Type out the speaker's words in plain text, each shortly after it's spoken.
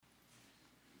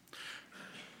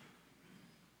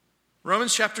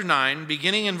Romans chapter 9,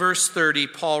 beginning in verse 30,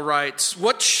 Paul writes,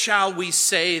 "What shall we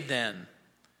say then?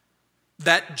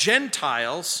 That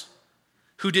Gentiles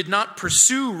who did not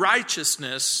pursue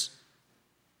righteousness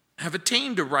have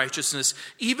attained to righteousness,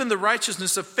 even the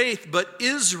righteousness of faith. But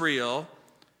Israel,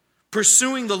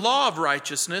 pursuing the law of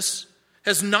righteousness,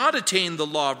 has not attained the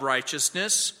law of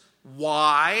righteousness."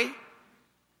 Why?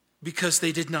 Because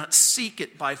they did not seek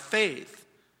it by faith,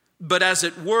 but as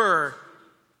it were,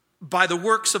 by the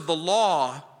works of the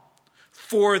law,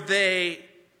 for they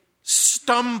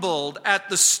stumbled at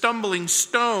the stumbling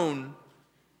stone,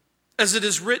 as it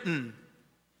is written,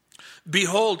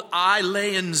 "Behold, I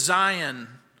lay in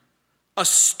Zion a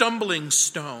stumbling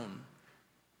stone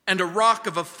and a rock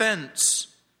of offense,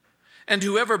 and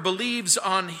whoever believes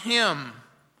on him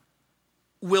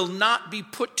will not be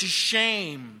put to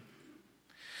shame."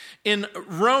 In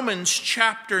Romans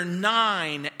chapter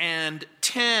 9 and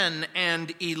 10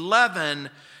 and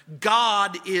 11,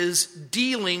 God is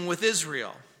dealing with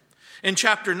Israel. In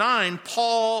chapter 9,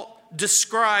 Paul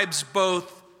describes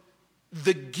both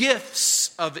the gifts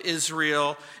of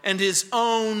Israel and his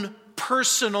own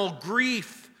personal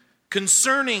grief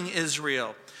concerning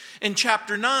Israel. In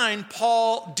chapter 9,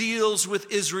 Paul deals with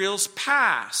Israel's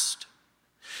past.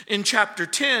 In chapter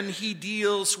 10, he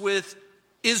deals with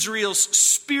Israel's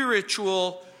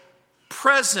spiritual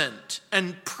present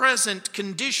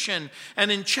condition.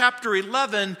 And in chapter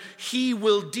 11, he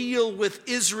will deal with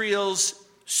Israel's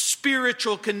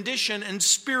spiritual condition and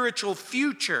spiritual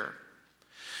future.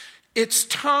 It's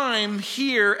time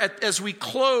here, as we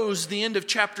close the end of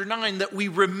chapter 9, that we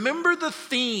remember the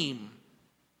theme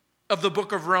of the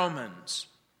book of Romans.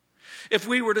 If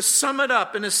we were to sum it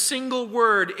up in a single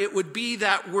word, it would be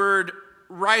that word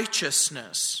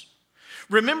righteousness.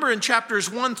 Remember in chapters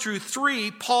 1 through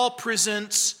 3, Paul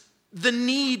presents the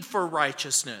need for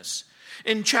righteousness.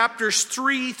 In chapters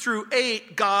 3 through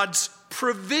 8, God's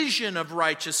provision of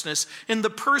righteousness in the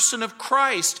person of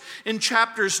Christ. In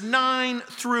chapters 9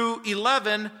 through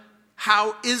 11,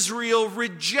 how Israel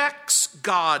rejects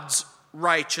God's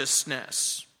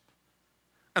righteousness.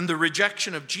 And the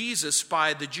rejection of Jesus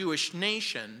by the Jewish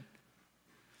nation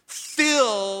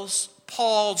fills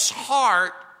Paul's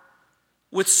heart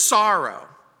with sorrow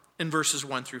in verses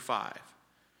 1 through 5.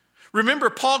 Remember,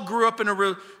 Paul grew up in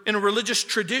a religious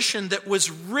tradition that was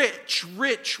rich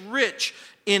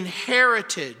in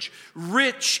heritage,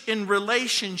 rich in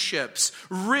relationships,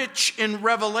 rich in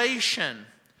revelation.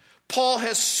 Paul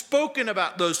has spoken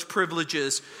about those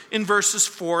privileges in verses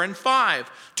 4 and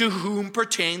 5, to whom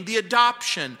pertain the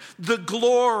adoption, the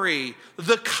glory,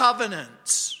 the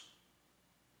covenants.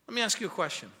 Let me ask you a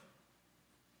question.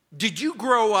 Did you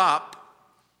grow up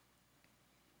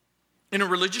in a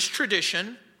religious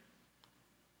tradition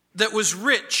that was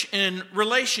rich in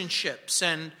relationships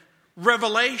and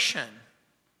revelation?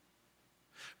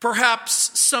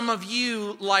 Perhaps some of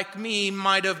you, like me,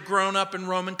 might have grown up in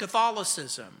Roman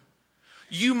Catholicism.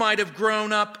 You might have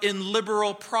grown up in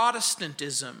liberal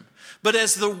Protestantism. But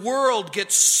as the world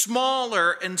gets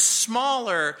smaller and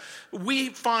smaller, we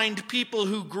find people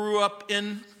who grew up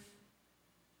in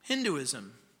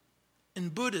Hinduism, in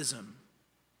Buddhism,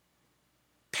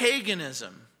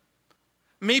 paganism.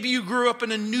 Maybe you grew up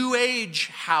in a New Age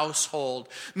household.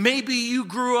 Maybe you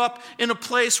grew up in a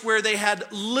place where they had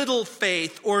little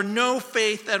faith or no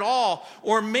faith at all.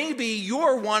 Or maybe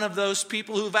you're one of those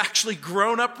people who've actually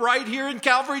grown up right here in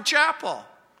Calvary Chapel.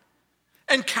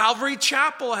 And Calvary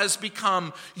Chapel has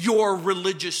become your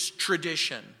religious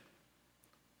tradition.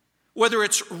 Whether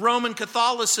it's Roman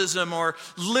Catholicism or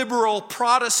liberal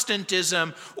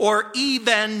Protestantism or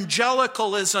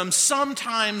evangelicalism,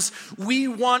 sometimes we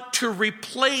want to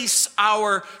replace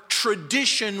our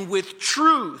tradition with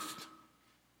truth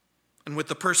and with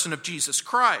the person of Jesus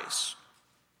Christ.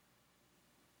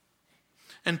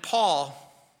 And Paul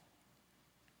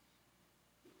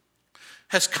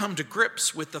has come to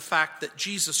grips with the fact that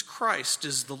Jesus Christ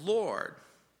is the Lord.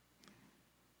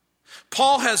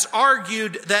 Paul has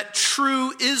argued that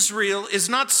true Israel is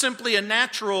not simply a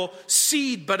natural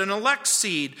seed, but an elect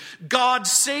seed. God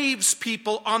saves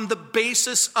people on the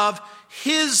basis of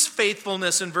his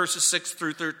faithfulness in verses 6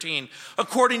 through 13,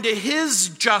 according to his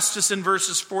justice in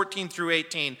verses 14 through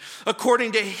 18,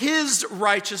 according to his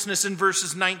righteousness in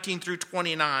verses 19 through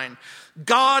 29.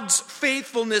 God's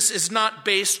faithfulness is not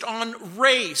based on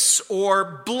race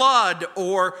or blood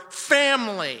or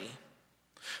family.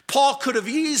 Paul could have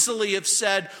easily have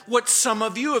said what some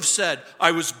of you have said.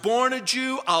 I was born a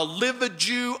Jew, I'll live a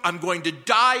Jew, I'm going to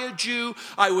die a Jew.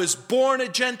 I was born a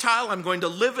Gentile, I'm going to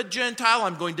live a Gentile,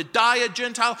 I'm going to die a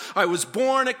Gentile. I was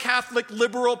born a Catholic,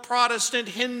 liberal, Protestant,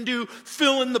 Hindu,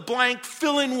 fill in the blank,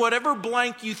 fill in whatever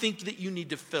blank you think that you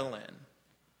need to fill in.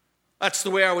 That's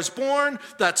the way I was born,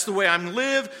 that's the way I'm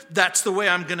live, that's the way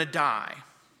I'm going to die.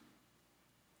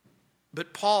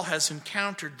 But Paul has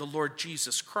encountered the Lord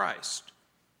Jesus Christ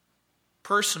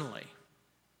personally.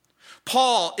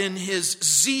 Paul, in his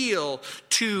zeal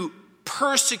to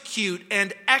persecute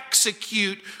and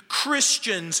execute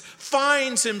Christians,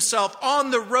 finds himself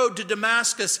on the road to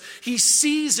Damascus. He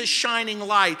sees a shining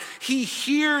light. He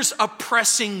hears a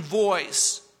pressing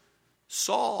voice.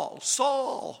 Saul,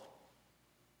 Saul.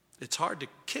 It's hard to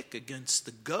kick against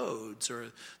the goads or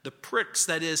the pricks,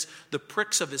 that is, the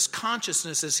pricks of his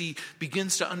consciousness as he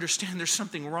begins to understand there's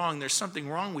something wrong. There's something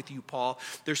wrong with you, Paul.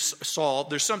 There's Saul.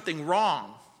 There's something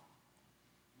wrong.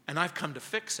 And I've come to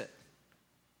fix it.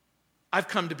 I've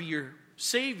come to be your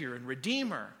Savior and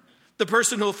Redeemer, the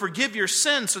person who will forgive your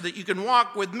sins so that you can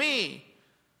walk with me.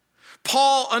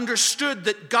 Paul understood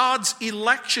that God's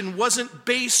election wasn't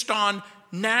based on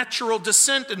natural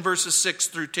descent in verses 6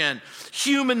 through 10.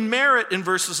 Human merit in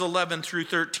verses 11 through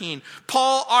 13.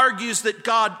 Paul argues that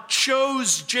God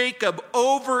chose Jacob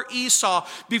over Esau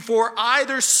before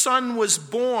either son was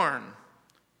born,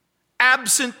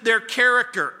 absent their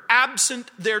character,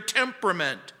 absent their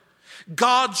temperament.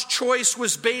 God's choice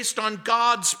was based on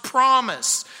God's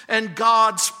promise and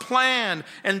God's plan.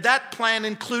 And that plan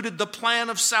included the plan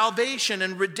of salvation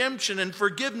and redemption and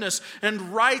forgiveness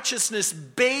and righteousness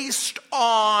based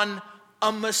on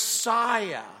a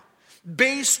Messiah,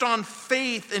 based on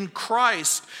faith in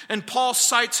Christ. And Paul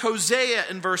cites Hosea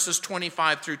in verses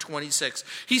 25 through 26.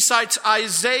 He cites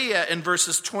Isaiah in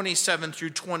verses 27 through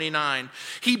 29.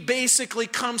 He basically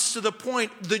comes to the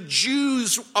point the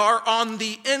Jews are on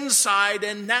the inside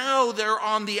and now they're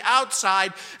on the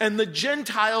outside, and the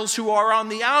Gentiles who are on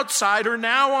the outside are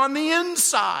now on the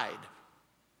inside.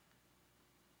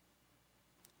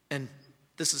 And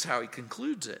this is how he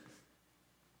concludes it.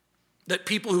 That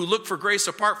people who look for grace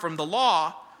apart from the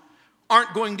law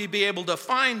aren't going to be able to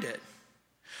find it.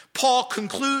 Paul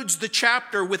concludes the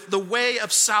chapter with the way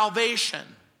of salvation,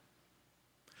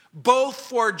 both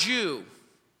for Jew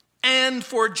and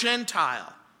for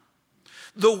Gentile.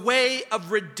 The way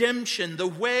of redemption, the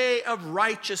way of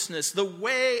righteousness, the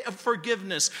way of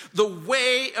forgiveness, the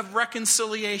way of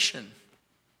reconciliation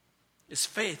is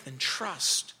faith and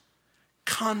trust,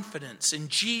 confidence in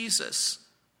Jesus.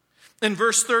 In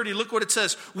verse 30, look what it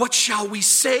says. What shall we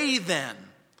say then?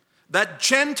 That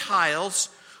Gentiles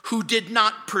who did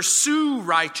not pursue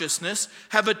righteousness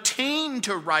have attained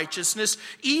to righteousness,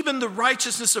 even the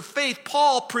righteousness of faith.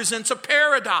 Paul presents a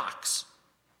paradox.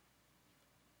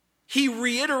 He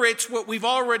reiterates what we've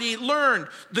already learned.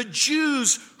 The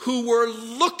Jews who were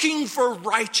looking for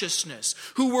righteousness,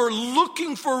 who were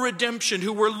looking for redemption,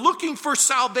 who were looking for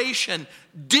salvation,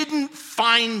 didn't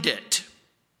find it.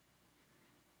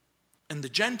 And the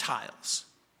Gentiles,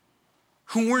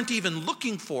 who weren't even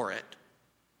looking for it,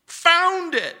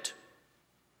 found it.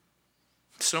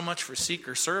 So much for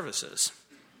seeker services.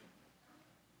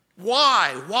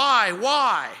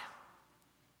 Why?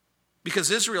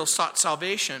 Because Israel sought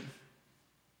salvation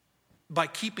by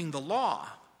keeping the law.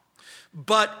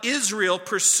 But Israel,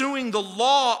 pursuing the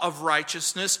law of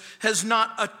righteousness, has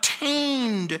not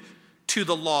attained to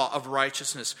the law of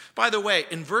righteousness. By the way,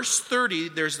 in verse 30,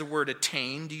 there's the word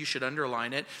attained. You should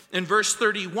underline it. In verse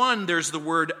 31, there's the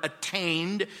word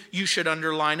attained. You should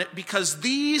underline it, because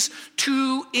these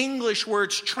two English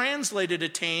words translated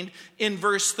attained in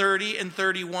verse 30 and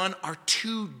 31 are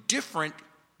two different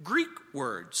Greek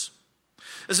words.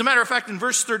 As a matter of fact, in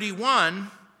verse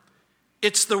 31,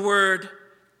 it's the word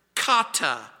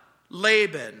kata,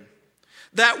 Laban.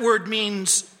 That word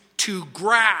means to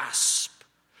grasp,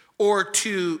 or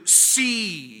to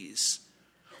seize,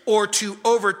 or to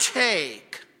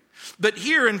overtake. But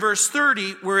here in verse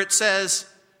 30, where it says,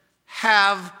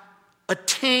 have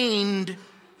attained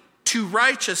to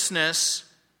righteousness,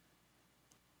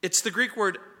 it's the Greek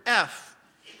word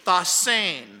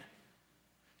thasein.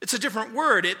 It's a different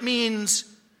word. It means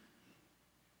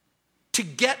to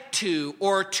get to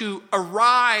or to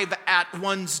arrive at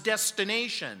one's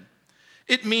destination.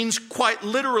 It means quite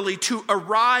literally to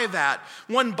arrive at.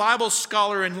 One Bible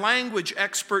scholar and language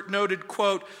expert noted,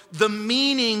 quote, the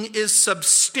meaning is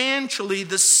substantially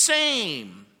the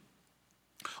same.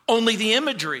 Only the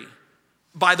imagery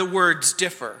by the words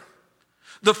differ.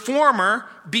 The former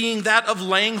being that of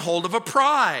laying hold of a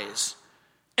prize,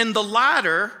 and the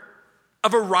latter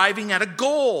of arriving at a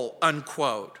goal,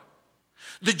 unquote.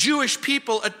 The Jewish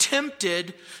people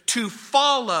attempted to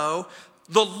follow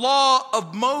the law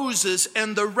of Moses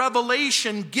and the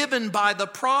revelation given by the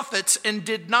prophets and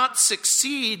did not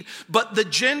succeed, but the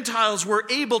Gentiles were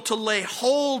able to lay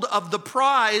hold of the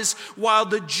prize while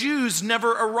the Jews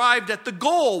never arrived at the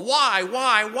goal.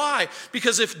 Why?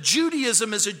 Because if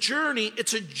Judaism is a journey,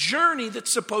 it's a journey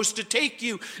that's supposed to take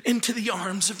you into the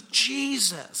arms of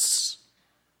Jesus.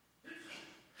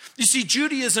 You see,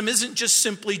 Judaism isn't just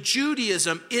simply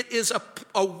Judaism. It is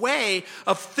a way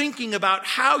of thinking about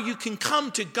how you can come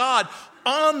to God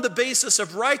on the basis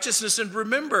of righteousness. And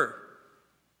remember,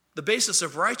 the basis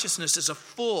of righteousness is a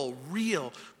full,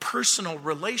 real, personal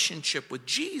relationship with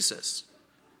Jesus.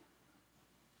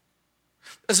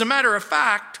 As a matter of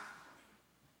fact,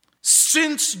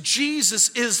 since Jesus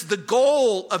is the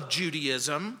goal of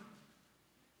Judaism,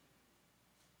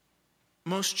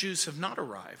 most Jews have not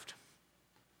arrived.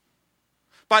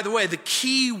 By the way, the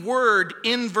key word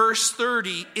in verse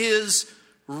 30 is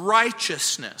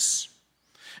righteousness.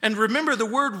 And remember, the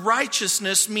word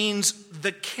righteousness means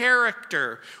the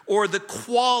character or the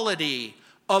quality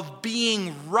of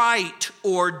being right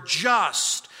or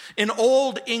just. In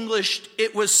Old English,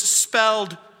 it was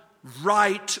spelled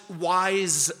right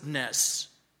wiseness.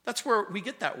 That's where we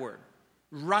get that word.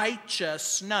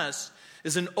 Righteousness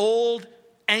is an old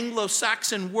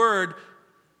Anglo-Saxon word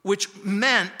which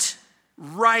meant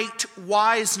right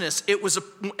wiseness.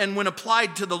 And when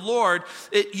applied to the Lord,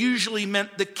 it usually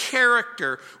meant the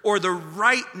character or the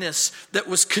rightness that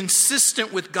was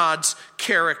consistent with God's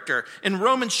character. In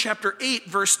Romans chapter 8,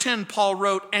 verse 10, Paul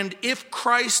wrote, "And if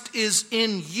Christ is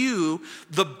in you,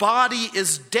 the body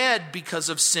is dead because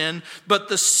of sin, but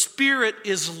the spirit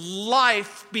is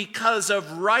life because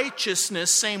of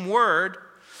righteousness." Same word.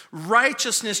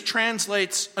 Righteousness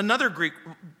translates another Greek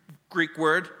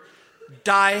word,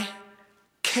 dikaiosime.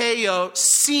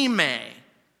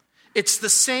 It's the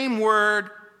same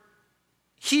word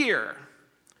here.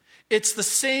 It's the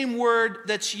same word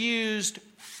that's used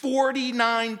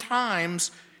 49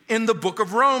 times in the book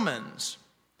of Romans.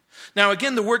 Now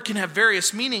again, the word can have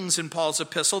various meanings in Paul's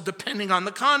epistle depending on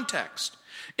the context.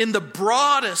 In the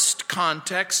broadest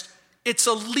context, it's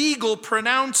a legal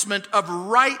pronouncement of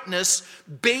rightness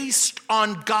based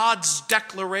on God's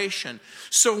declaration.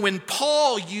 So when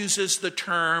Paul uses the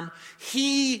term,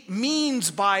 he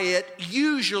means by it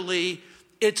usually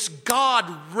it's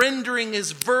God rendering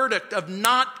his verdict of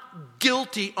not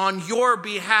guilty on your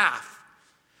behalf.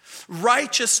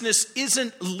 Righteousness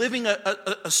isn't living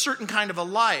a certain kind of a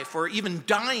life or even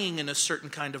dying in a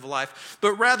certain kind of a life,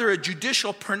 but rather a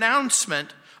judicial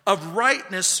pronouncement of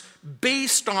rightness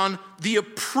based on the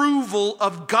approval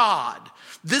of God.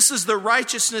 This is the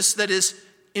righteousness that is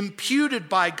imputed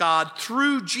by God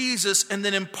through Jesus and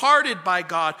then imparted by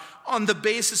God on the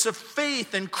basis of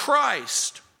faith in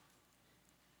Christ.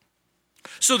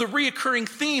 So the reoccurring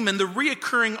theme and the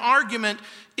reoccurring argument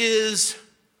is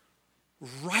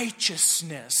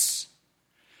righteousness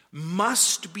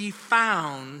must be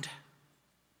found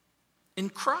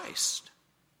in Christ.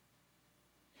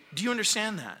 Do you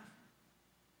understand that?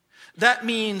 That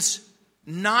means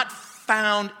not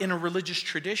found in a religious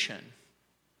tradition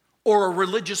or a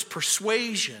religious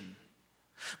persuasion,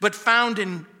 but found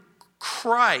in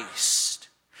Christ.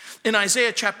 In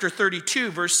Isaiah chapter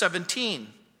 32, verse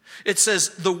 17, it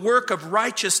says, "The work of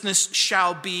righteousness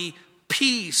shall be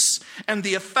peace, and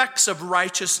the effects of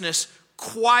righteousness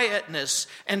quietness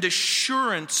and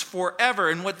assurance forever."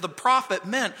 And what the prophet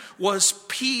meant was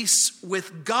peace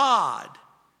with God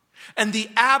and the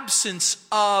absence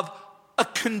of a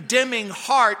condemning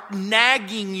heart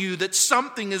nagging you that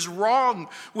something is wrong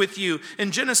with you.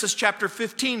 In Genesis chapter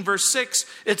 15, verse 6,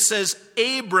 it says,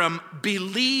 "Abram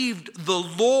believed the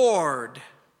Lord,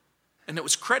 and it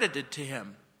was credited to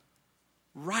him."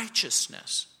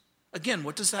 Righteousness. Again,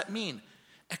 what does that mean?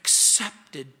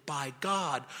 Accepted by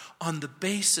God on the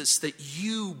basis that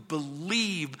you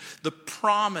believe the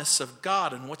promise of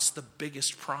God. And what's the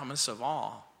biggest promise of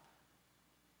all?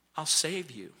 I'll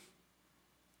save you.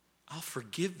 I'll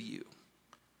forgive you.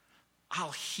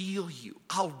 I'll heal you.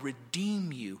 I'll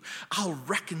redeem you. I'll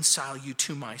reconcile you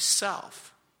to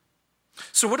myself.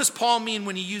 So what does Paul mean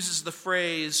when he uses the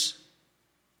phrase,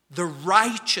 the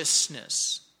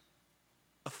righteousness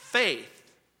of faith?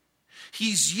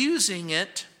 He's using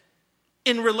it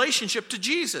in relationship to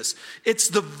Jesus. It's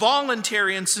the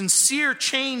voluntary and sincere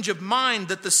change of mind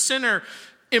that the sinner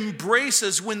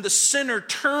embraces when the sinner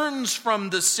turns from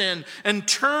the sin and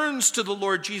turns to the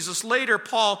Lord Jesus. Later,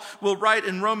 Paul will write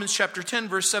in Romans chapter 10,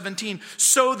 verse 17,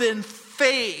 "So then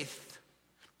faith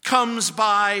comes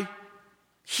by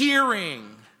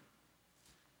hearing,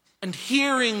 and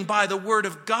hearing by the word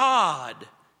of God.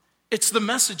 It's the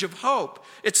message of hope.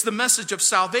 It's the message of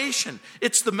salvation.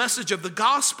 It's the message of the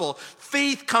gospel.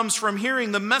 Faith comes from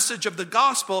hearing the message of the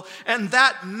gospel, and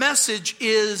that message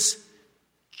is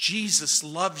Jesus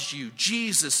loves you.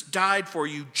 Jesus died for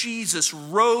you. Jesus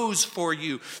rose for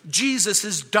you. Jesus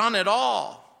has done it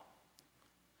all.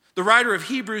 The writer of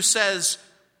Hebrews says,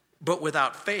 but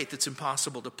without faith, it's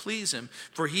impossible to please him.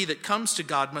 For he that comes to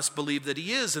God must believe that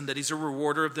he is, and that he's a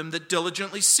rewarder of them that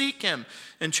diligently seek him.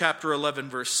 In chapter 11,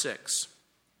 verse 6.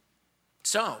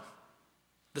 So,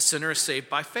 the sinner is saved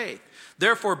by faith.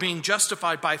 Therefore, being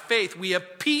justified by faith, we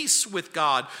have peace with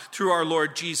God through our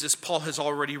Lord Jesus. Paul has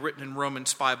already written in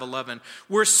Romans 5:11.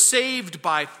 We're saved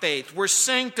by faith. We're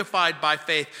sanctified by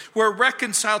faith. We're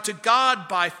reconciled to God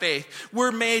by faith.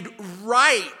 We're made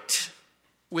right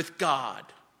with God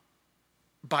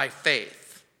by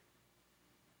faith.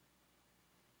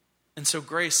 And so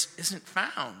grace isn't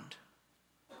found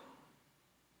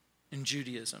in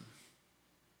Judaism,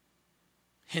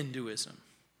 Hinduism,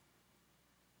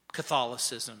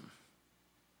 Catholicism,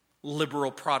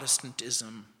 liberal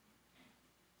Protestantism.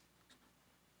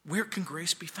 Where can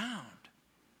grace be found?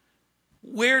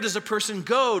 Where does a person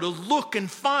go to look and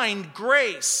find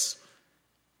grace?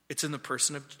 It's in the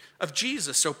person of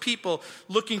Jesus. So people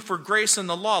looking for grace in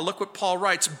the law, look what Paul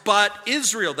writes. But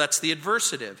Israel, that's the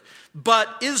adversative. But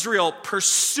Israel,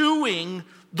 pursuing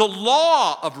the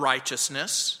law of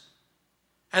righteousness,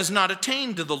 has not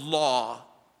attained to the law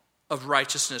of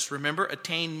righteousness. Remember,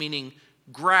 attained meaning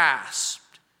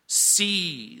grasped,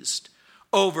 seized,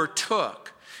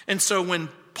 overtook. And so when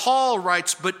Paul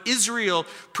writes, but Israel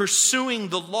pursuing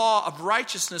the law of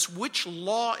righteousness, which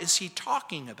law is he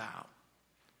talking about?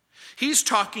 He's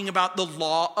talking about the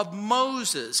law of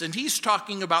Moses, and he's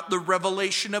talking about the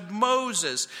revelation of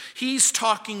Moses. He's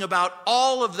talking about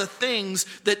all of the things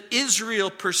that Israel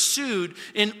pursued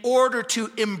in order to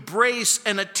embrace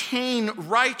and attain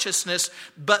righteousness,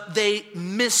 but they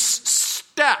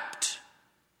misstepped.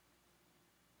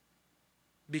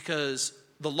 Because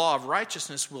the law of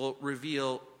righteousness will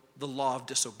reveal the law of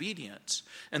disobedience.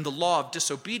 And the law of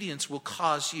disobedience will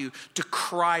cause you to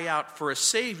cry out for a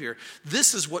Savior.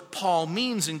 This is what Paul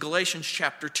means in Galatians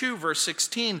chapter 2, verse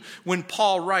 16, when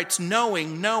Paul writes,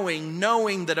 knowing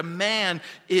that a man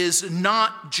is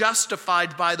not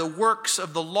justified by the works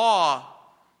of the law,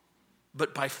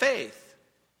 but by faith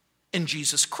in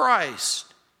Jesus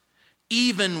Christ.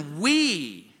 Even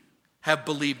we have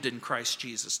believed in Christ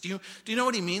Jesus. Do you know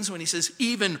what he means when he says,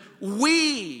 even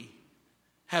we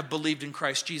have believed in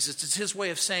Christ Jesus? It's his way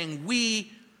of saying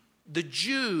we, the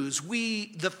Jews,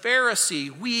 we, the Pharisee,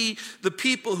 we, the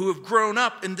people who have grown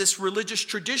up in this religious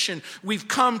tradition, we've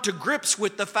come to grips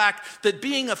with the fact that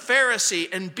being a Pharisee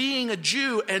and being a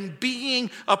Jew and being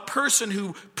a person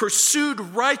who pursued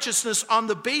righteousness on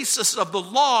the basis of the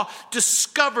law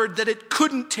discovered that it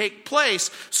couldn't take place.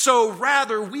 So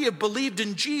rather, we have believed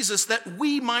in Jesus that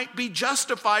we might be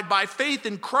justified by faith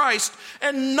in Christ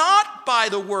and not by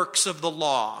the works of the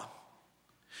law.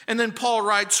 And then Paul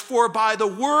writes, for by the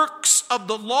works of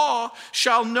the law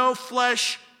shall no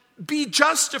flesh be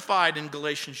justified, in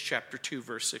Galatians chapter 2,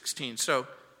 verse 16. So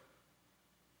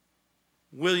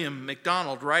William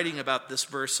MacDonald, writing about this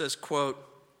verse, says, quote,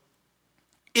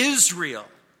 Israel,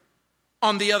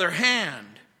 on the other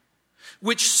hand,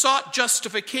 which sought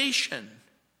justification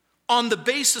on the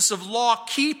basis of law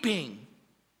keeping,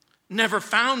 never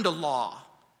found a law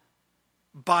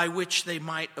by which they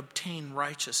might obtain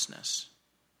righteousness.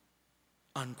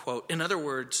 Unquote. In other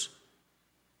words,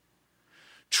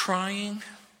 trying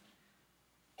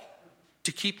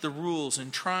to keep the rules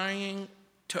and trying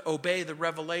to obey the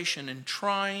revelation and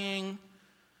trying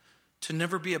to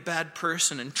never be a bad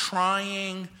person and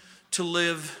trying to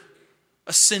live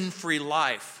a sin-free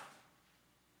life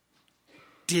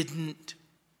didn't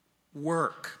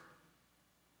work.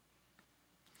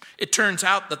 It turns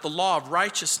out that the law of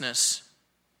righteousness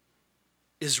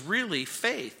is really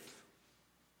faith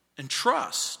and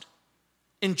trust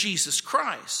in Jesus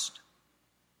Christ.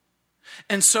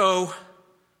 And so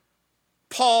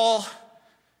Paul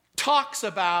talks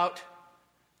about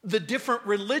the different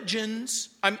religions,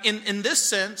 in this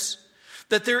sense,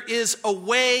 that there is a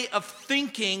way of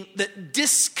thinking that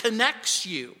disconnects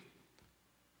you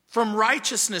from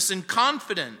righteousness and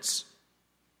confidence.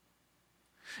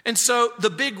 And so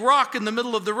the big rock in the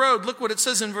middle of the road, look what it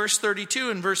says in verse 32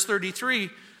 and verse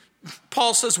 33.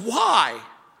 Paul says, why?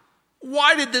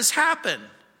 Why did this happen?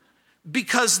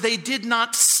 Because they did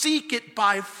not seek it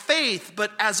by faith,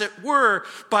 but as it were,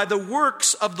 by the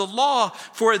works of the law,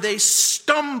 for they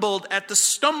stumbled at the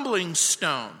stumbling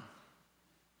stone.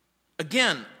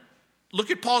 Again,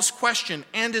 Look at Paul's question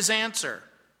and his answer.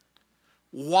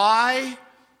 Why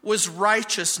was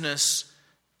righteousness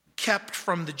kept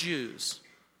from the Jews?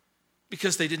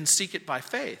 Because they didn't seek it by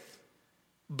faith,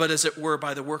 but as it were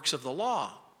by the works of the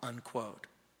law, unquote.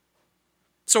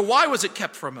 So why was it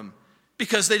kept from them?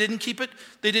 Because they didn't keep it,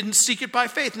 they didn't seek it by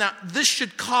faith. Now, this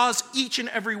should cause each and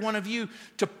every one of you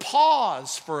to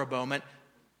pause for a moment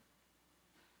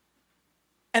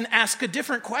and ask a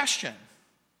different question.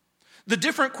 The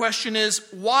different question is,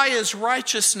 why is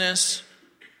righteousness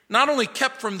not only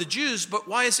kept from the Jews, but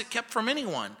why is it kept from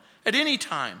anyone, at any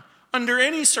time, under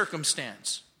any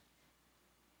circumstance?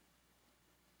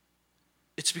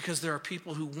 It's because there are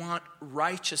people who want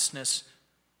righteousness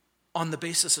on the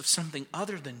basis of something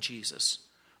other than Jesus,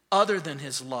 other than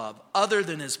his love, other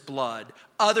than his blood,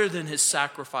 other than his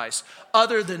sacrifice,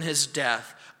 other than his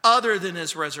death, other than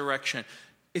his resurrection.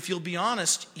 If you'll be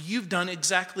honest, you've done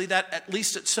exactly that, at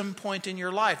least at some point in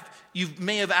your life. You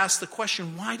may have asked the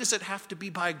question, why does it have to be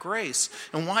by grace?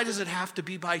 And why does it have to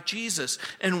be by Jesus?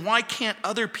 And why can't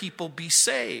other people be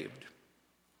saved?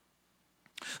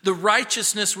 The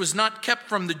righteousness was not kept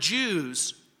from the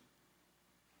Jews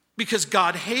because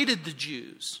God hated the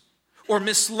Jews, or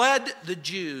misled the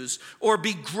Jews, or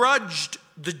begrudged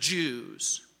the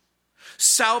Jews.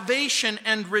 Salvation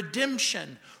and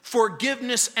redemption,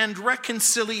 forgiveness and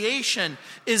reconciliation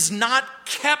is not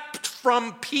kept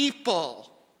from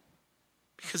people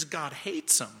because God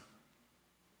hates them,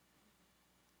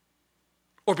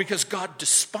 or because God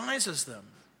despises them,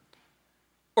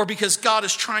 or because God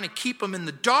is trying to keep them in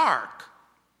the dark.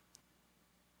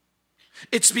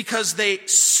 It's because they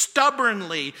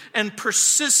stubbornly and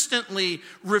persistently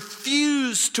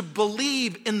refuse to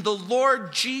believe in the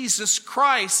Lord Jesus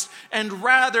Christ and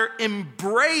rather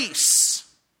embrace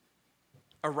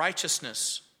a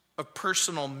righteousness of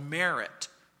personal merit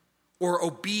or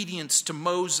obedience to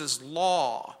Moses'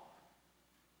 law.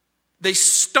 They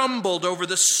stumbled over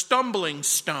the stumbling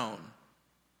stone.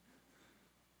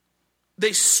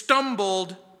 They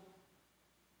stumbled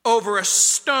over a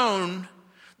stone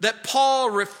that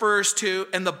Paul refers to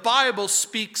and the Bible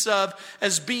speaks of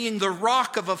as being the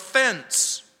rock of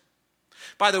offense.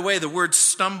 By the way, the word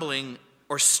stumbling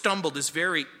or stumbled is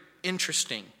very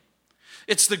interesting.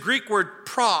 It's the Greek word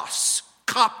pros,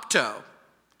 kopto.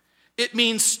 It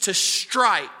means to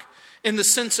strike in the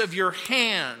sense of your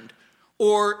hand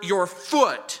or your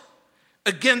foot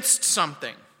against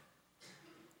something.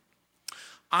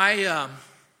 I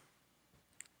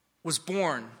was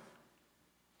born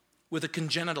with a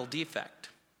congenital defect.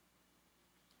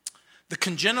 The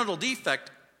congenital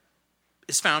defect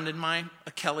is found in my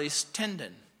Achilles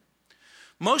tendon.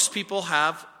 Most people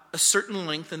have a certain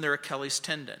length in their Achilles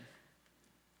tendon.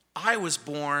 I was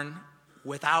born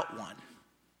without one.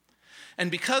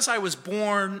 And because I was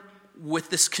born with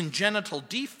this congenital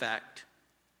defect,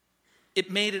 it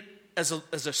made it, as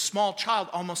a small child,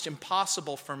 almost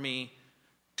impossible for me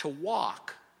to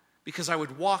walk, because I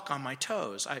would walk on my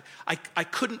toes. I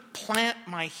couldn't plant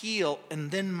my heel and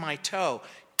then my toe.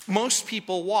 Most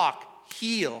people walk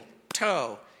heel,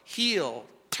 toe,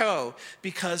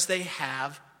 because they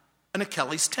have an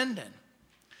Achilles tendon.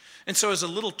 And so as a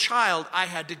little child, I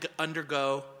had to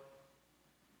undergo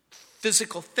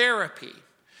physical therapy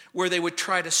where they would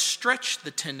try to stretch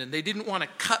the tendon. They didn't want to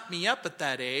cut me up at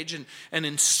that age and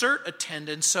insert a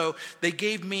tendon, so they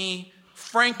gave me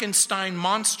Frankenstein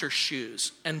monster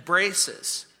shoes and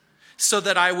braces so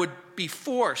that I would be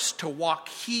forced to walk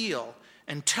heel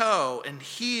and toe and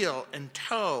heel and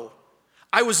toe.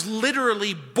 I was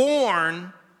literally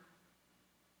born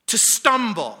to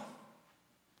stumble.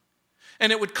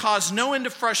 And it would cause no end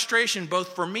of frustration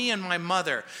both for me and my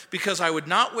mother, because I would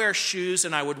not wear shoes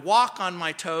and I would walk on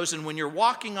my toes. And when you're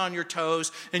walking on your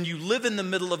toes and you live in the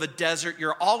middle of a desert,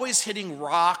 you're always hitting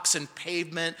rocks and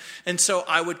pavement. And so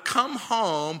I would come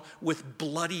home with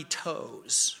bloody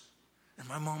toes. And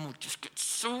my mom would just get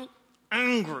so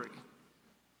angry.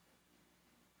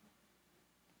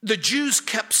 The Jews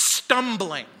kept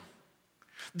stumbling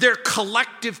their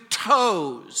collective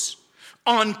toes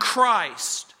on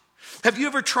Christ. Have you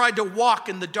ever tried to walk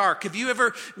in the dark? Have you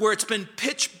ever, where it's been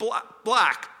pitch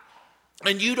black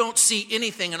and you don't see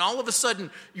anything, and all of a sudden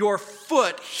your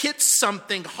foot hits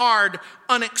something hard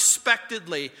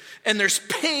unexpectedly, and there's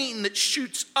pain that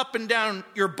shoots up and down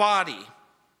your body?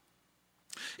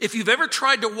 If you've ever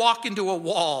tried to walk into a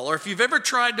wall, or if you've ever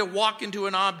tried to walk into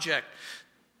an object,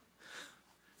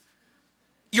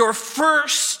 your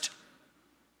first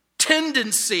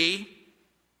tendency,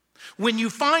 when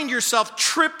you find yourself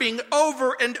tripping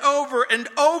over and over and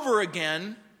over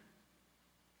again,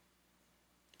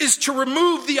 is to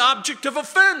remove the object of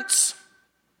offense.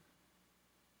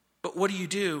 But what do you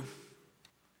do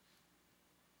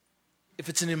if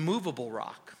it's an immovable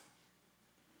rock?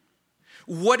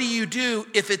 What do you do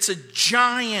if it's a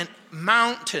giant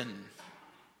mountain?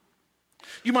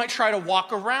 You might try to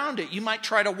walk around it. You might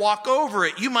try to walk over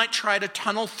it. You might try to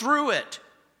tunnel through it.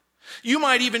 You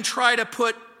might even try to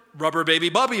put rubber baby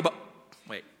buggy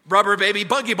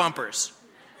bumpers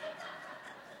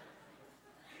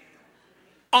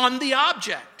on the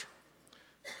object.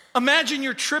 Imagine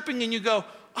you're tripping and you go,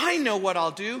 I know what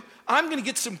I'll do. I'm going to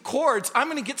get some cords. I'm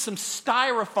going to get some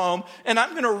styrofoam, and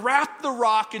I'm going to wrap the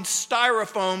rock in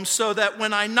styrofoam so that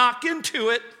when I knock into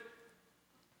it,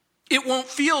 it won't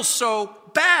feel so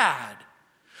bad.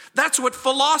 That's what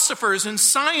philosophers and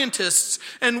scientists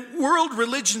and world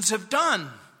religions have done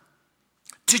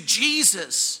to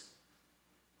Jesus.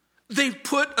 They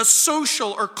put a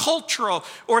social or cultural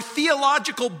or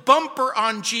theological bumper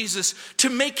on Jesus to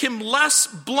make him less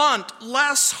blunt,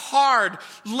 less hard,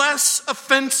 less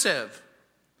offensive.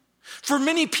 For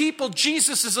many people,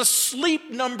 Jesus is a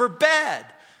sleep number bed.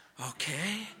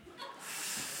 Okay.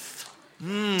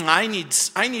 I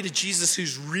need a Jesus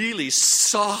who's really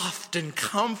soft and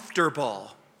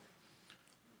comfortable.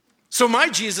 So my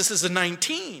Jesus is a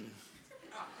 19.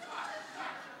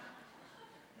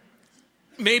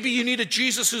 Maybe you need a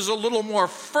Jesus who's a little more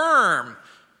firm,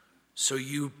 so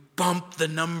you bump the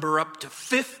number up to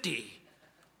 50.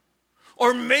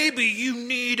 Or maybe you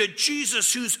need a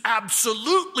Jesus who's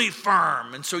absolutely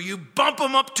firm, and so you bump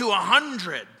him up to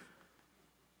 100.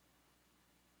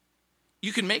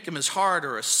 You can make him as hard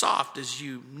or as soft as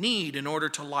you need in order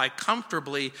to lie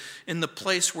comfortably in the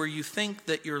place where you think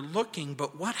that you're looking.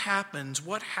 But what happens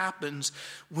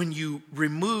when you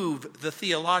remove the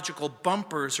theological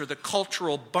bumpers or the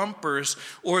cultural bumpers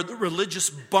or the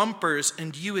religious bumpers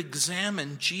and you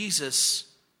examine Jesus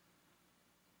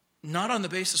not on the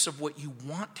basis of what you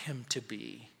want him to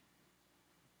be,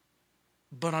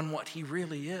 but on what he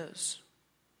really is?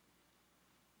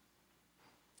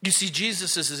 You see,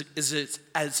 Jesus is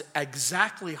as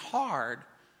exactly hard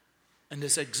and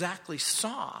as exactly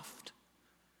soft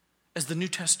as the New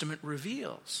Testament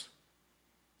reveals.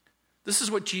 This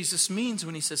is what Jesus means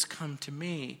when he says, come to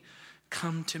me,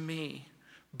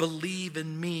 believe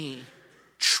in me,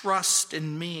 trust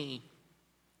in me.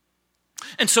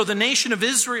 And so the nation of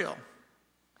Israel,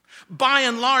 by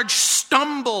and large,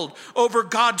 stumbled over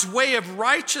God's way of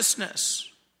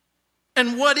righteousness.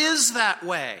 And what is that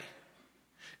way?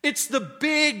 It's the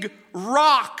big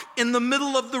rock in the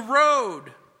middle of the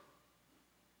road.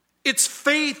 It's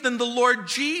faith in the Lord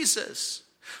Jesus.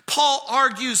 Paul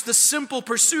argues the simple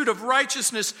pursuit of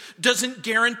righteousness doesn't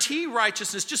guarantee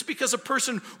righteousness. Just because a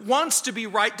person wants to be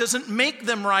right doesn't make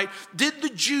them right. Did the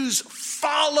Jews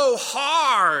follow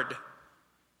hard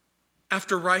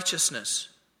after righteousness?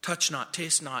 Touch not,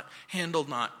 taste not, handle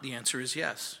not. The answer is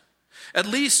yes. At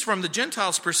least from the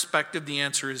Gentiles' perspective, the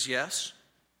answer is yes.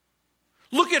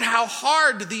 Look at how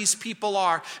hard these people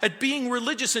are at being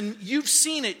religious, and you've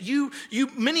seen it.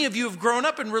 Many of you have grown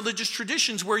up in religious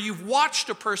traditions where you've watched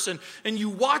a person and you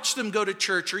watch them go to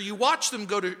church, or you watch them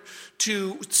go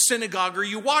to synagogue, or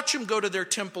you watch them go to their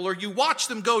temple, or you watch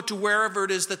them go to wherever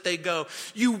it is that they go.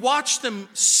 You watch them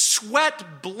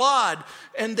sweat blood,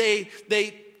 and they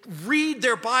read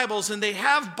their Bibles, and they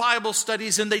have Bible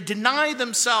studies, and they deny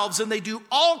themselves, and they do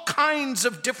all kinds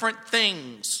of different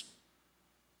things.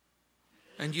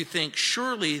 And you think,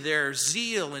 surely their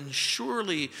zeal and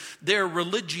surely their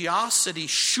religiosity,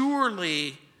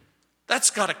 surely that's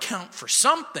got to count for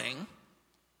something.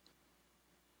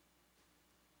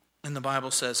 And the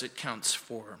Bible says it counts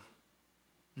for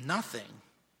nothing.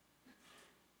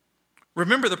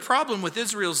 Remember, the problem with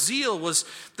Israel's zeal was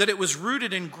that it was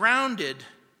rooted and grounded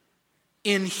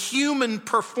in human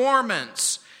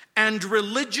performance and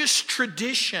religious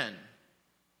tradition.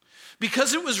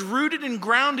 Because it was rooted and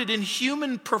grounded in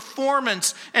human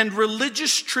performance and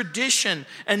religious tradition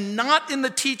and not in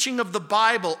the teaching of the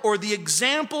Bible or the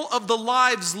example of the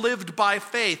lives lived by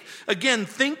faith. Again,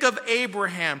 think of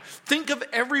Abraham. Think of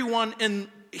everyone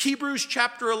in Hebrews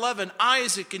chapter 11,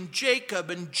 Isaac and Jacob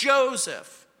and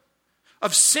Joseph,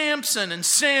 of Samson and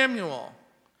Samuel.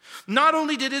 Not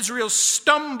only did Israel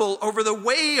stumble over the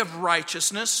way of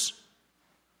righteousness,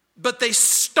 but they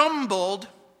stumbled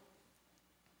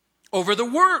over the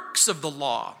works of the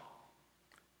law.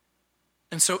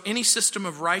 And so any system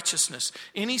of righteousness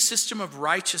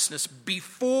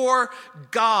before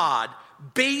God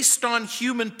based on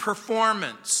human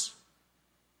performance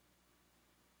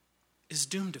is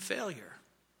doomed to failure.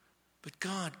 But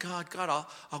God,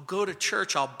 I'll go to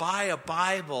church, I'll buy a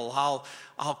Bible, I'll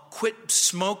quit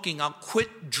smoking, I'll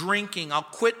quit drinking, I'll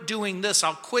quit doing this,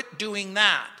 I'll quit doing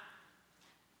that.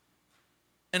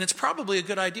 And it's probably a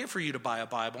good idea for you to buy a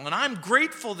Bible. And I'm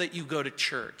grateful that you go to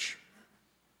church.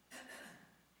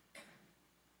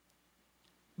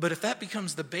 But if that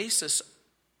becomes the basis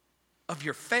of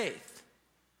your faith,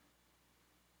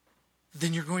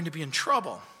 then you're going to be in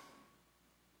trouble.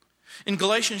 In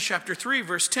Galatians chapter 3,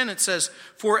 verse 10, it says,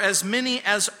 "For as many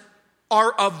as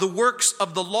are of the works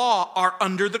of the law are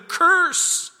under the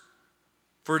curse.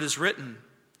 For it is written,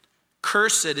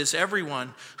 Cursed is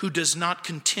everyone who does not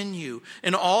continue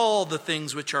in all the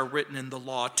things which are written in the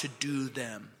law to do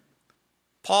them."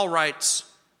 Paul writes,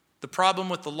 the problem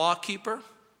with the law keeper,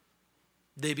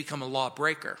 they become a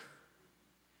lawbreaker.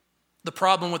 The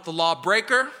problem with the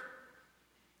lawbreaker,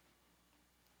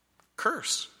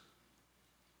 curse,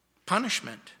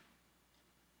 punishment.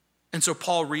 And so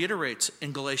Paul reiterates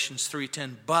in Galatians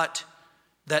 3:10, "But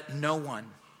that no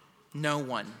one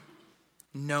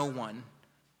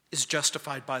is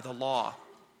justified by the law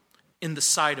in the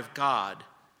sight of God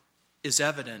is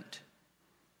evident.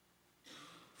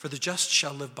 For the just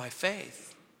shall live by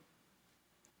faith."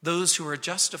 Those who are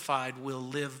justified will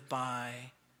live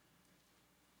by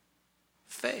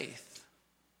faith.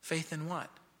 Faith in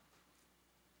what?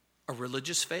 A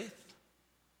religious faith?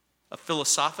 A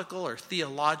philosophical or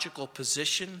theological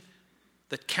position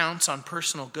that counts on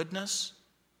personal goodness?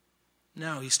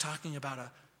 No, he's talking about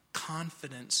a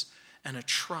confidence and a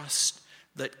trust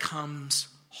that comes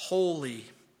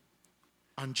wholly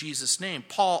on Jesus' name.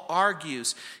 Paul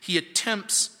argues he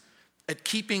attempts at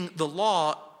keeping the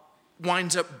law,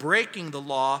 winds up breaking the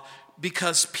law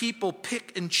because people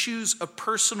pick and choose a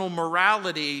personal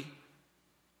morality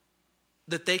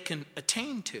that they can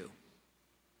attain to.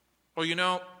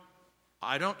 Well,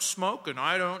 I don't smoke and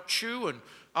I don't chew and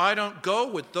I don't go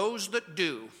with those that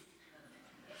do.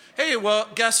 Hey, well,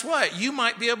 guess what? You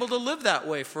might be able to live that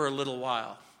way for a little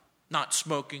while. Not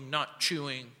smoking, not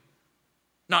chewing,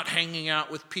 not hanging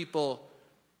out with people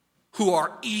who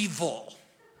are evil.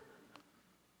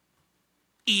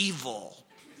 Evil.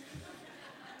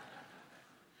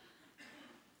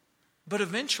 But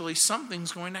eventually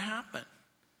something's going to happen.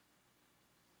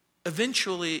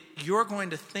 Eventually you're going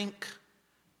to think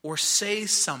or say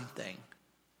something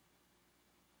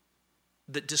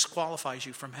that disqualifies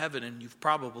you from heaven, and you've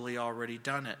probably already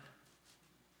done it.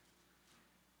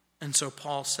 And so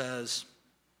Paul says,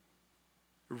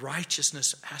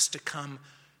 righteousness has to come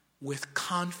with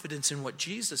confidence in what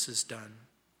Jesus has done.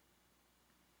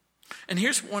 And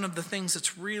here's one of the things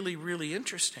that's really, really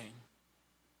interesting.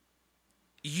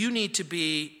 You need to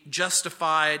be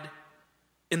justified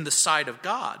in the sight of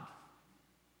God.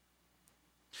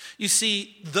 You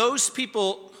see, those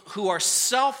people who are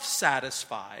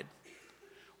self-satisfied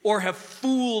or have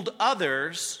fooled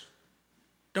others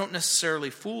don't necessarily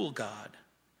fool God.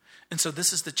 And so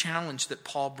this is the challenge that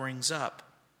Paul brings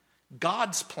up.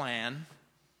 God's plan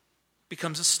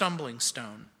becomes a stumbling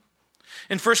stone.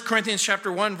 In 1 Corinthians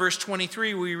chapter 1, verse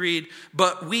 23, we read,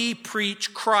 "But we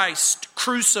preach Christ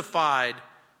crucified,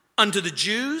 unto the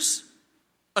Jews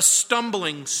a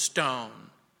stumbling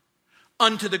stone,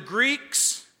 unto the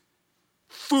Greeks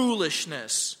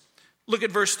foolishness." Look at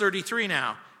verse 33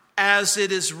 now. "As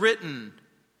it is written,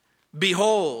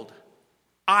 Behold,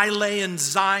 I lay in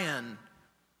Zion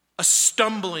a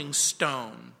stumbling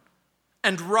stone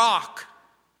and rock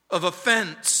of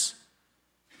offense,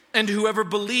 and whoever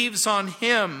believes on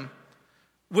him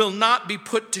will not be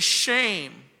put to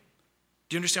shame."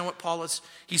 Do you understand what Paul is?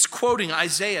 He's quoting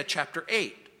Isaiah chapter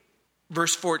 8,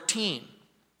 verse 14.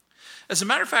 As a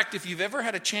matter of fact, if you've ever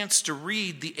had a chance to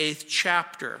read the 8th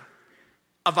chapter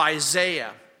of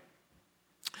Isaiah,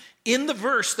 in the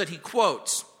verse that he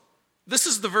quotes, this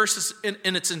is the verse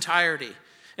in its entirety.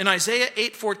 In Isaiah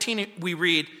 8:14, we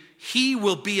read, "He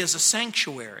will be as a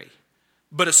sanctuary,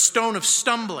 but a stone of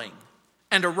stumbling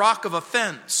and a rock of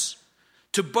offense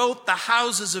to both the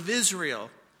houses of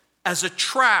Israel, as a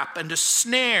trap and a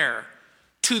snare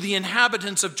to the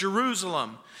inhabitants of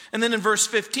Jerusalem." And then in verse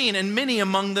 15, "And many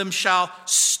among them shall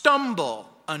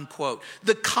stumble," unquote.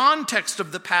 The context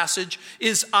of the passage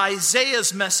is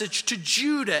Isaiah's message to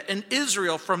Judah and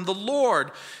Israel from the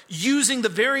Lord, using the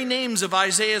very names of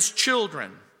Isaiah's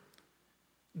children.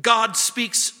 God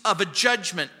speaks of a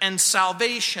judgment and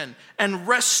salvation and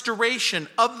restoration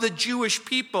of the Jewish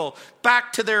people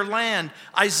back to their land.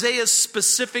 Isaiah's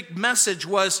specific message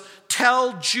was,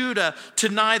 tell Judah to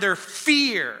neither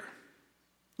fear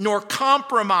nor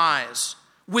compromise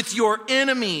with your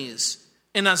enemies,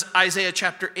 in Isaiah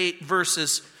chapter 8,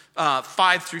 verses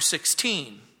 5 through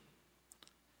 16.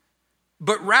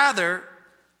 But rather,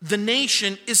 the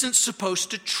nation isn't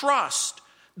supposed to trust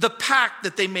The pact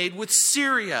that they made with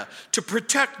Syria to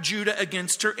protect Judah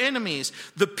against her enemies.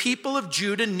 The people of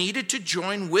Judah needed to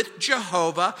join with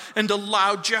Jehovah and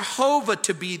allow Jehovah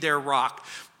to be their rock.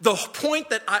 The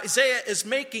point that Isaiah is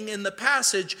making in the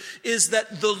passage is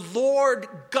that the Lord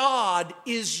God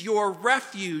is your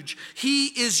refuge. He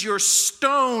is your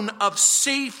stone of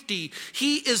safety.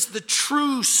 He is the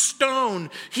true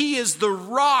stone. He is the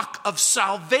rock of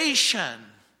salvation.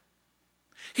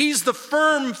 He's the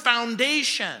firm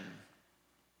foundation.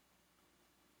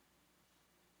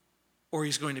 Or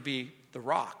he's going to be the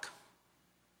rock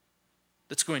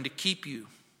that's going to keep you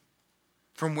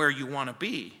from where you want to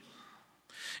be.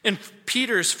 In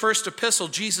Peter's first epistle,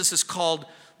 Jesus is called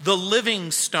the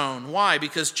living stone. Why?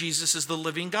 Because Jesus is the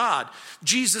living God.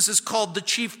 Jesus is called the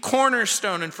chief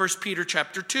cornerstone in 1 Peter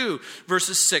chapter 2,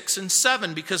 verses 6 and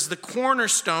 7, because the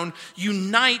cornerstone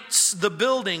unites the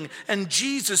building, and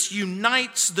Jesus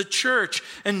unites the church,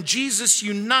 and Jesus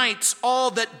unites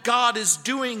all that God is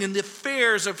doing in the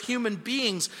affairs of human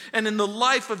beings and in the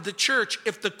life of the church.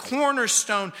 If the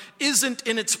cornerstone isn't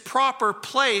in its proper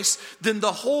place, then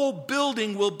the whole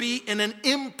building will be in an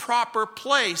improper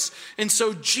place. And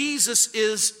so Jesus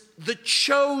is the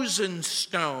chosen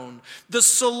stone, the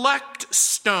select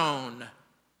stone,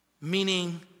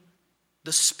 meaning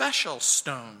the special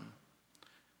stone.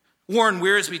 Warren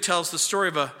Wiersbe tells the story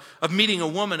of meeting a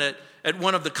woman at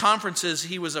one of the conferences.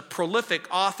 He was a prolific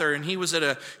author, and he was at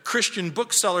a Christian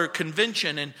bookseller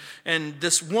convention, and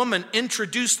this woman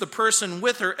introduced the person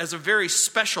with her as a very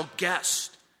special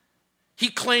guest. He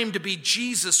claimed to be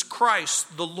Jesus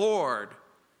Christ, the Lord.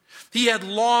 He had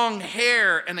long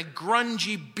hair and a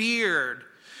grungy beard.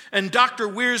 And Dr.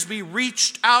 Wiersbe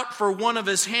reached out for one of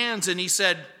his hands and he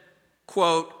said,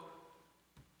 quote,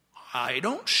 "I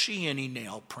don't see any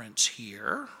nail prints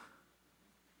here.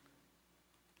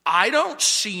 I don't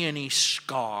see any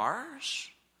scars.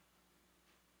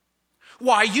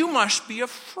 Why, you must be a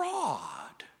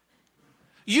fraud.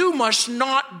 You must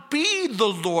not be the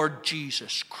Lord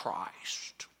Jesus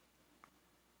Christ."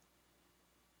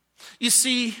 You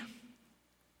see,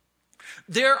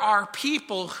 there are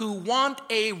people who want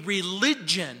a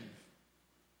religion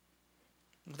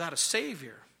without a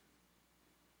Savior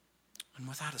and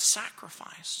without a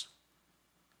sacrifice.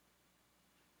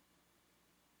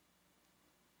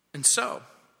 And so,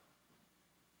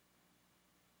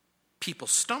 people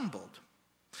stumbled.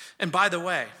 And by the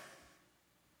way,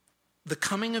 the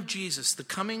coming of Jesus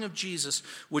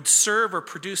would serve or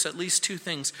produce at least two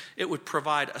things. It would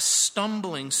provide a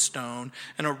stumbling stone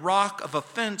and a rock of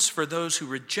offense for those who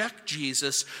reject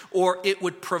Jesus, or it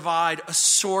would provide a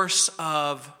source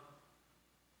of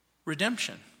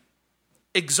redemption,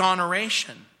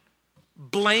 exoneration,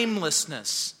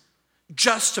 blamelessness,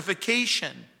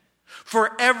 justification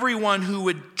for everyone who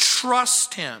would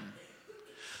trust him.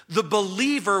 The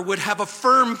believer would have a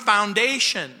firm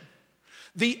foundation.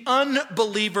 The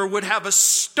unbeliever would have a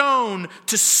stone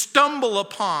to stumble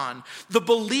upon. The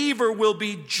believer will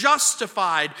be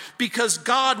justified because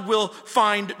God will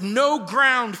find no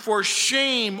ground for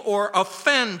shame or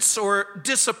offense or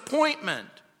disappointment.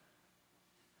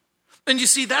 And you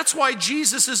see, that's why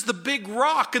Jesus is the big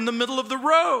rock in the middle of the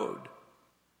road.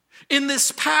 In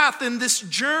this path, in this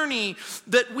journey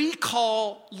that we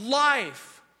call life.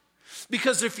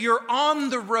 Because if you're on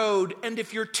the road and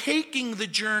if you're taking the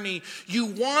journey, you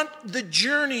want the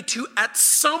journey to at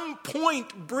some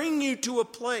point bring you to a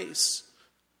place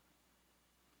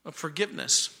of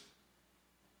forgiveness,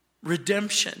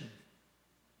 redemption,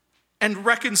 and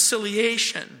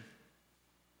reconciliation.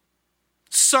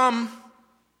 Some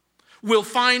will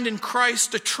find in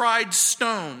Christ a tried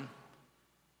stone,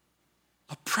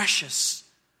 a precious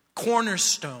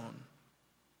cornerstone,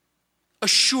 a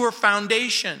sure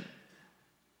foundation.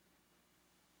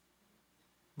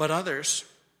 But others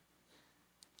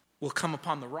will come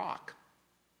upon the rock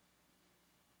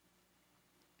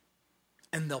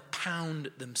and they'll pound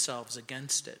themselves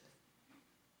against it.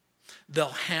 They'll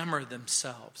hammer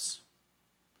themselves.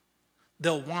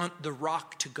 They'll want the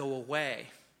rock to go away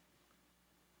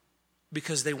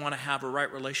because they want to have a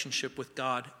right relationship with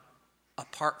God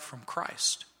apart from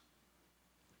Christ,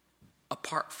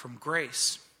 apart from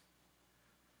grace,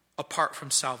 apart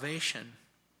from salvation.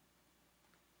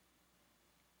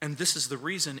 And this is the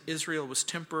reason Israel was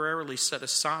temporarily set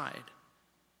aside.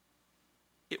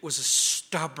 It was a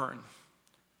stubborn,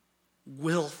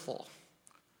 willful,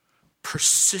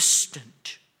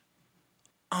 persistent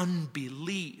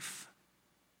unbelief.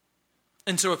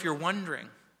 And so if you're wondering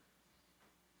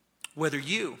whether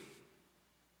you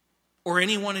or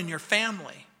anyone in your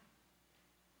family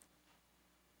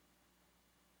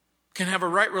can have a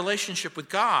right relationship with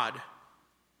God,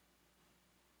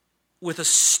 with a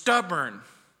stubborn,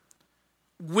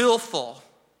 willful,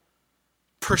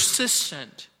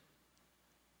 persistent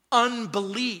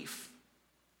unbelief,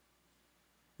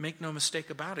 make no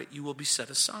mistake about it, you will be set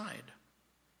aside.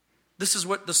 This is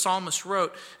what the psalmist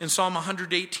wrote in Psalm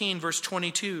 118, verse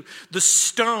 22. The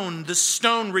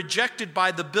stone rejected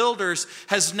by the builders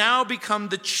has now become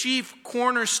the chief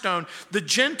cornerstone. The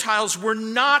Gentiles were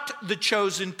not the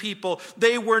chosen people.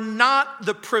 They were not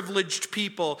the privileged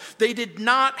people. They did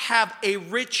not have a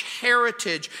rich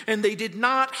heritage, and they did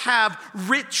not have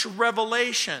rich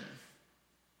revelation.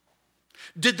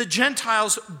 Did the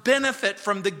Gentiles benefit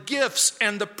from the gifts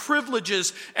and the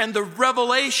privileges and the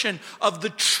revelation of the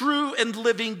true and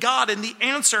living God? And the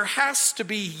answer has to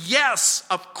be yes,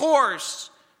 of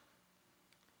course.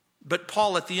 But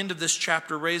Paul, at the end of this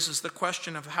chapter, raises the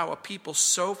question of how a people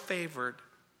so favored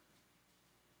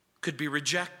could be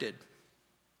rejected,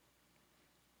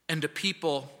 and a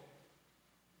people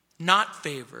not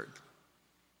favored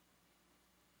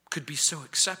could be so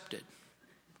accepted.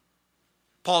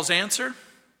 Paul's answer: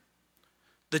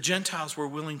 the Gentiles were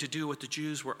willing to do what the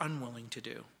Jews were unwilling to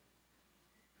do.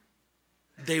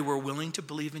 They were willing to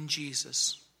believe in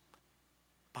Jesus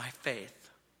by faith.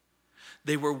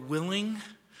 They were willing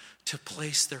to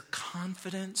place their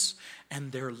confidence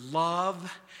and their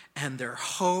love and their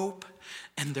hope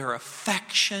and their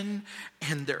affection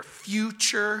and their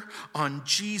future on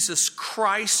Jesus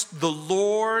Christ the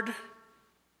Lord.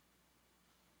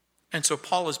 And so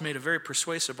Paul has made a very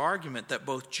persuasive argument that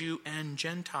both Jew and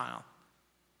Gentile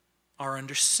are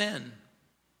under sin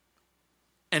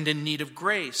and in need of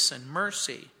grace and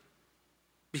mercy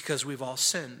because we've all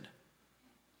sinned,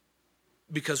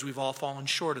 because we've all fallen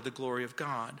short of the glory of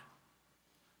God.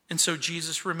 And so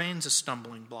Jesus remains a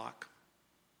stumbling block,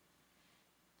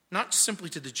 not simply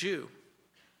to the Jew,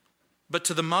 but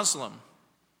to the Muslim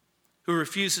who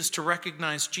refuses to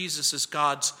recognize Jesus as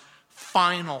God's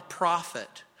final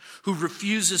prophet, who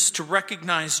refuses to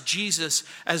recognize Jesus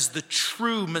as the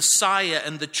true Messiah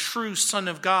and the true Son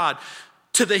of God,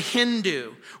 to the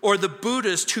Hindu or the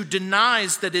Buddhist who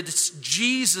denies that it's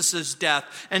Jesus' death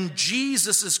and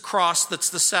Jesus' cross that's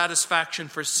the satisfaction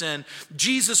for sin.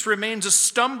 Jesus remains a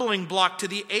stumbling block to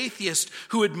the atheist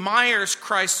who admires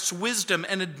Christ's wisdom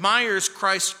and admires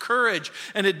Christ's courage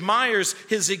and admires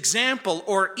his example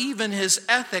or even his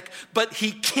ethic, but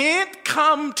he can't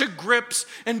come to grips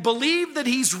and believe that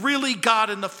he's really God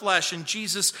in the flesh. And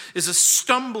Jesus is a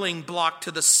stumbling block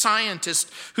to the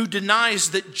scientist who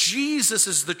denies that Jesus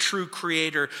is the true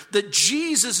creator, that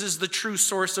Jesus is the true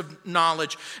source of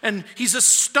knowledge. And he's a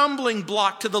stumbling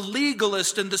block to the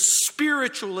legalist and the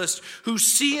spiritualist who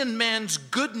see in man's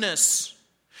goodness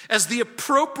as the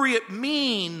appropriate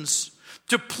means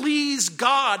to please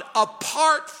God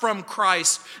apart from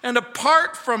Christ and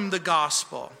apart from the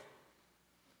gospel.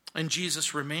 And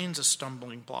Jesus remains a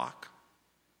stumbling block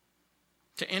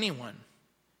to anyone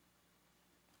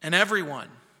and everyone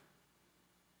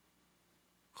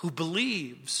who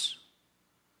believes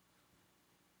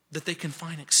that they can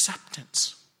find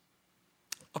acceptance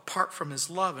apart from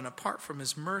his love and apart from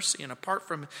his mercy and apart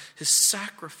from his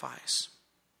sacrifice.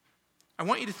 I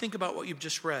want you to think about what you've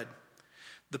just read.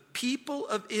 The people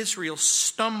of Israel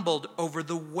stumbled over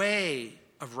the way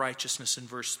of righteousness in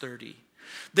verse 30.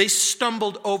 They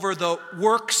stumbled over the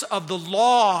works of the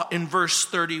law in verse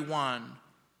 31.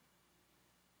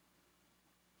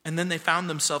 And then they found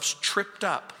themselves tripped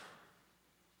up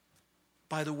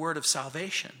by the word of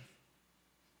salvation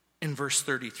in verse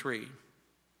 33.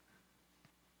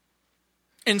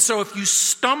 And so if you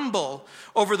stumble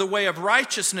over the way of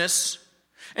righteousness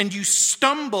and you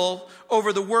stumble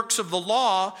over the works of the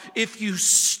law, if you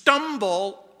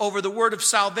stumble over the word of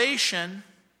salvation,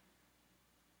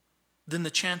 then the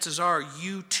chances are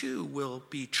you too will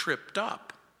be tripped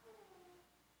up.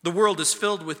 The world is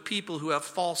filled with people who have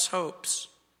false hopes,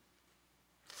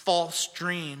 false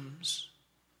dreams,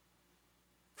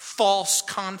 false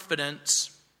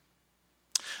confidence.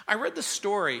 I read the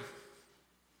story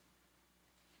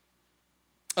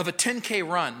of a 10K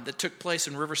run that took place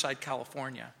in Riverside,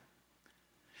 California.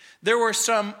 There were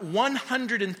some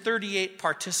 138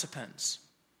 participants.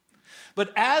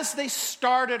 But as they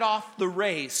started off the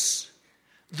race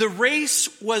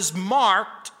was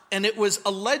marked, and it was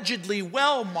allegedly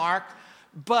well marked,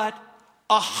 but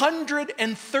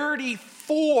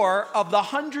 134 of the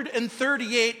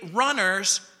 138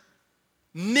 runners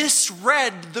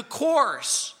misread the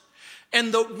course.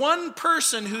 And the one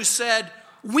person who said,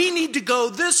 "We need to go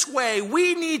this way,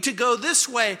 we need to go this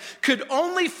way," could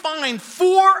only find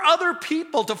 4 other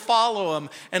people to follow him.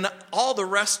 And all the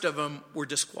rest of them were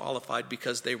disqualified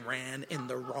because they ran in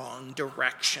the wrong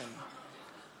direction.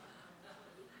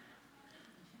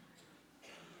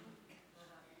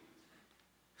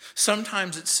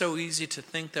 Sometimes it's so easy to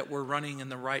think that we're running in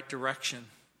the right direction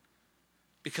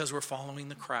because we're following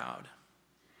the crowd.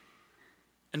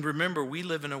 And remember, we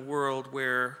live in a world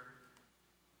where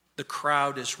the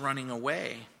crowd is running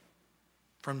away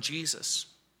from Jesus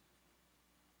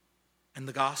and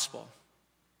the gospel.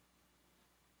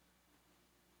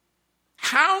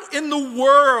 How in the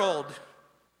world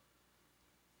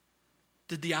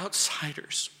did the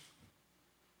outsiders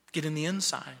get in the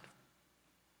inside?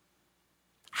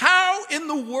 How in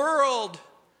the world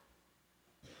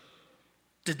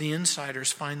did the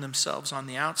insiders find themselves on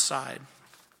the outside?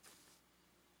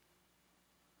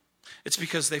 It's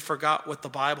because they forgot what the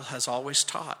Bible has always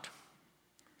taught.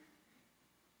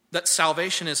 That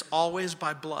salvation is always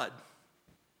by blood.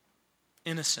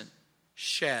 Innocent,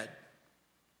 shed,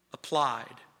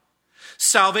 applied.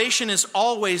 Salvation is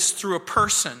always through a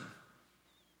person,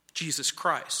 Jesus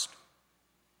Christ.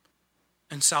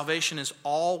 And salvation is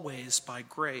always by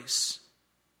grace,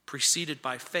 preceded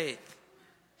by faith,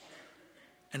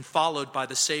 and followed by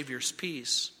the Savior's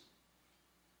peace.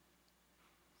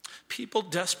 People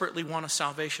desperately want a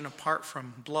salvation apart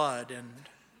from blood and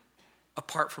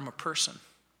apart from a person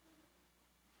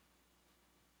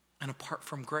and apart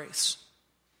from grace.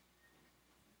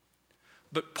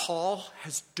 But Paul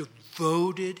has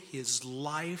devoted his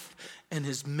life and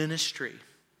his ministry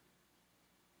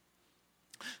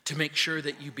to make sure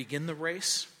that you begin the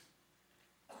race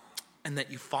and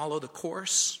that you follow the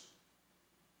course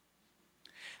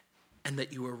and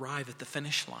that you arrive at the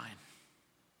finish line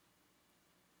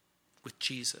with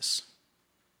Jesus.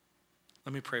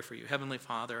 Let me pray for you. Heavenly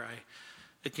Father, I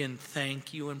again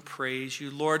thank you and praise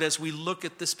you. Lord, as we look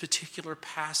at this particular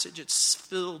passage, it's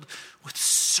filled with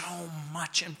so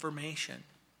much information.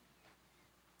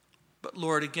 But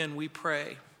Lord, again, we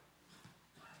pray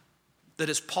that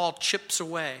as Paul chips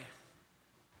away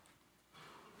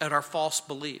at our false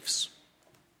beliefs,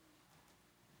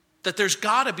 that there's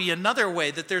got to be another way,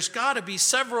 that there's got to be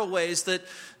several ways, that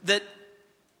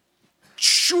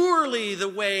surely the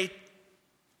way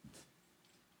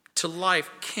to life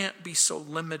can't be so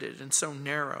limited and so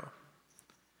narrow.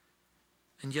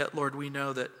 And yet, Lord, we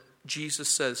know that Jesus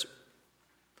says,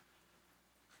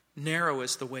 narrow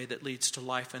is the way that leads to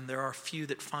life, and there are few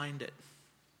that find it.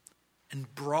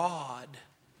 And broad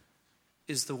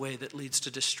is the way that leads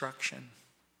to destruction,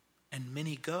 and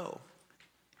many go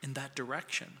in that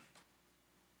direction.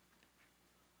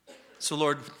 So,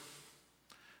 Lord,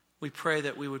 we pray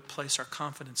that we would place our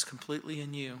confidence completely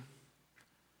in you,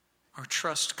 our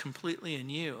trust completely in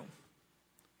you.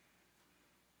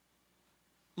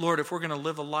 Lord, if we're going to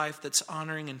live a life that's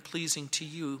honoring and pleasing to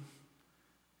you,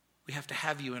 we have to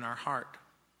have you in our heart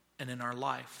and in our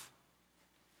life.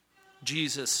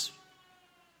 Jesus,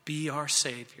 be our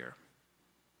Savior.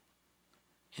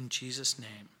 In Jesus'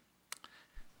 name.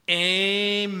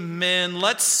 Amen.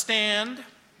 Let's stand.